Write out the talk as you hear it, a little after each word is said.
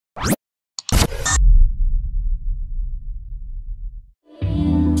Hi,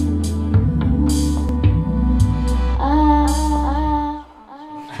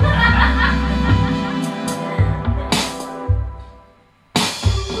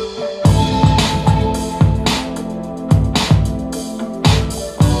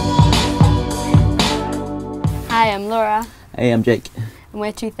 I'm Laura. Hey, I'm Jake. And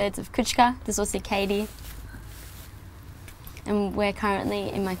we're 2/3 of Kučka. There's also Katie. And we're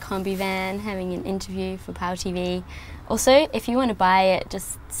currently in my Kombi van having an interview for Power TV. Also, if you want to buy it,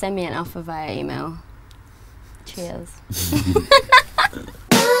 just send me an offer via email. Cheers.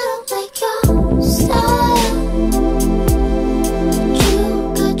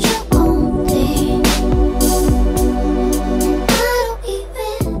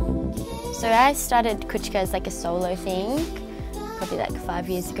 So I started Kučka as like a solo thing, probably like 5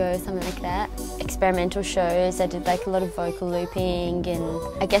 years ago, something like that. Experimental shows, I did like a lot of vocal looping, and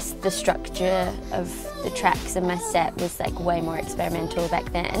I guess the structure of the tracks in my set was like way more experimental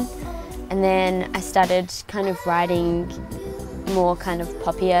back then. And then I started kind of writing more kind of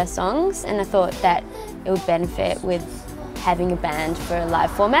poppier songs, and I thought that it would benefit with having a band for a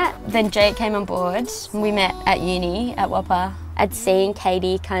live format. Then Jake came on board, and we met at uni at Whopper. I'd seen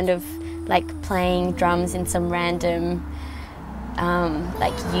Katie kind of like playing drums in some random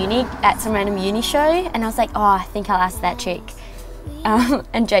at some random uni show, and I was like, oh, I think I'll ask that chick.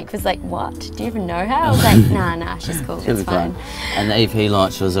 And Jake was like, what? Do you even know her? I was like, nah, she's cool, it's fine. And the EP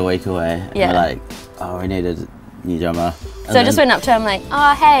launch was a week away. Yeah. And we're like, oh, we needed a new drummer. So I just went up to her, I'm like,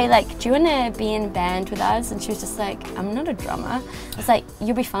 oh, hey, like, do you want to be in a band with us? And she was just like, I'm not a drummer. I was like,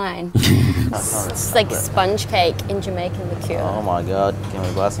 you'll be fine. It's like sponge cake in Jamaican liqueur. Oh my God, can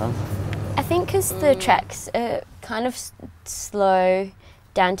we buy some? I think because the tracks are kind of slow,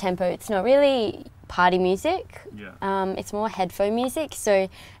 down tempo, it's not really party music. Yeah. It's more headphone music, so I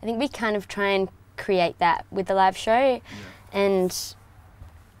think we kind of try and create that with the live show. Yeah. And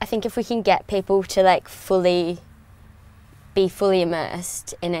I think if we can get people to like be fully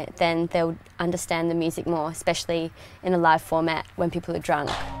immersed in it, then they'll understand the music more, especially in a live format when people are drunk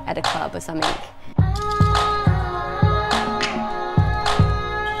at a club or something.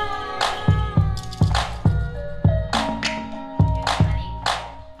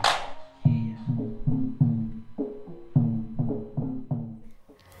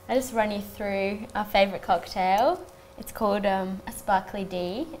 I'll just run you through our favourite cocktail. It's called a Sparkly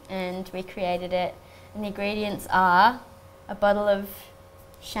D, and we created it. And the ingredients are a bottle of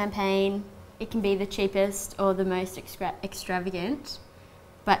champagne. It can be the cheapest or the most extravagant,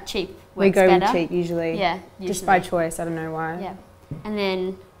 but cheap works better. We go with cheap usually. Yeah, usually. Just by choice, I don't know why. Yeah. And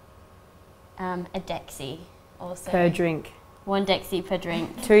then a Dexy also. Per drink. 1 Dexy per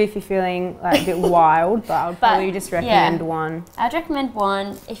drink. 2 if you're feeling like a bit wild, but I would probably just recommend 1. I'd recommend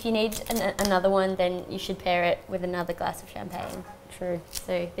 1. If you need another one, then you should pair it with another glass of champagne. True.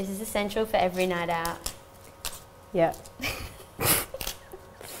 So this is essential for every night out. Yeah.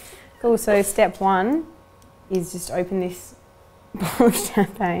 Cool, so step 1 is just open this bottle of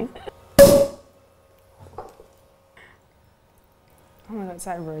champagne. Oh my God, is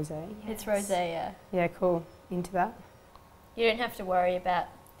that rosé? Yes. It's rosé, yeah. Yeah, cool. Into that. You don't have to worry about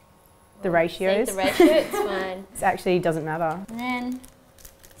the ratios. The ratio, it's fine. It actually doesn't matter. And then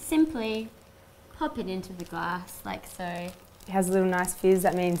simply pop it into the glass like so. It has a little nice fizz,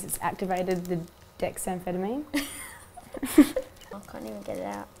 that means it's activated the dexamphetamine. I can't even get it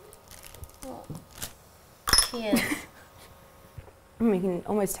out. Oh. Cheers. You can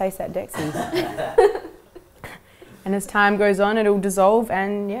almost taste that Dexy. And as time goes on, it'll dissolve,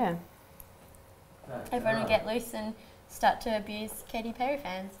 and yeah. Everyone will get loose and start to abuse Katy Perry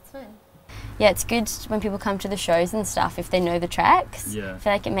fans. It's fun. Yeah, it's good when people come to the shows and stuff if they know the tracks. Yeah. I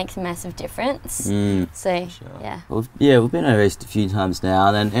feel like it makes a massive difference. So, sure. Yeah. Well, yeah, we've been over East a few times now,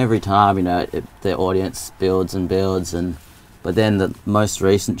 and then every time, you know, the audience builds and builds, but then the most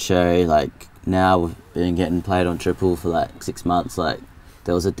recent show, like now we've been getting played on Triple for like 6 months. Like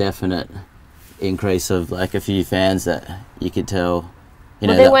there was a definite increase of like a few fans that you could tell. You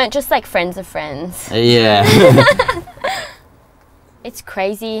know, they weren't just like friends of friends. Yeah. It's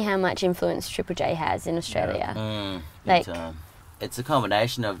crazy how much influence Triple J has in Australia. Like, it's a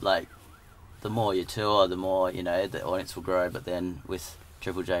combination of like, the more you tour, the more, you know, the audience will grow. But then with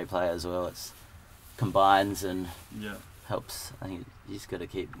Triple J play as well, it's combines and helps. I think you just got to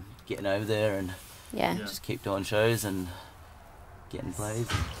keep getting over there and just keep doing shows and getting plays.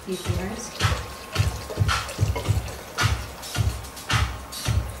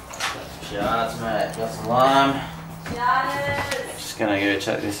 Shots, mate. Got some lime. Just gonna go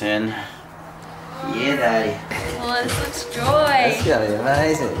chuck this in. Yeah, Daddy. Oh, this looks joy. That's gonna be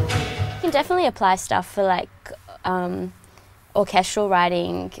amazing. You can definitely apply stuff for like orchestral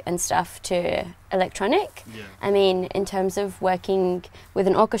writing and stuff to electronic. Yeah. I mean, in terms of working with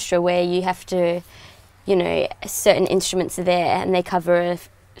an orchestra where you have to, you know, certain instruments are there and they cover a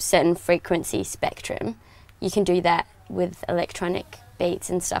certain frequency spectrum, you can do that with electronic beats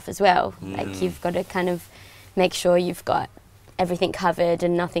and stuff as well. Like you've got to kind of make sure you've got everything covered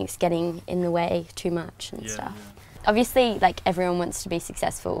and nothing's getting in the way too much and stuff. Yeah. Obviously, like everyone wants to be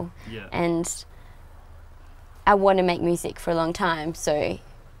successful, and I want to make music for a long time, so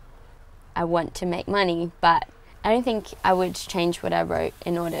I want to make money, but I don't think I would change what I wrote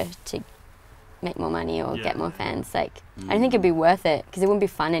in order to make more money or get more fans. Like, I don't think it'd be worth it because it wouldn't be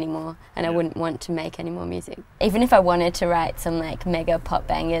fun anymore, and I wouldn't want to make any more music. Even if I wanted to write some like mega pop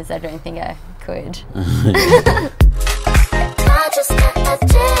bangers, I don't think I could. I just got a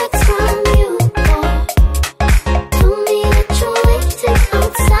text from you. Told me that you're waiting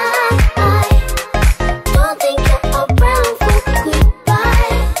outside. Don't think you're around for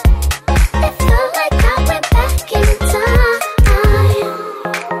goodbye. It felt like I went back in time.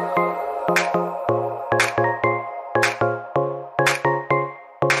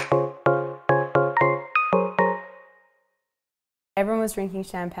 Everyone was drinking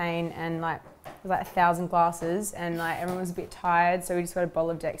champagne and like it was like 1,000 glasses, and like everyone was a bit tired, so we just got a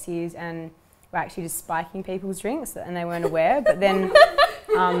bottle of Dexies and we're actually just spiking people's drinks and they weren't aware. But then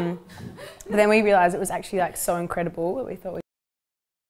we realised it was actually like so incredible that we thought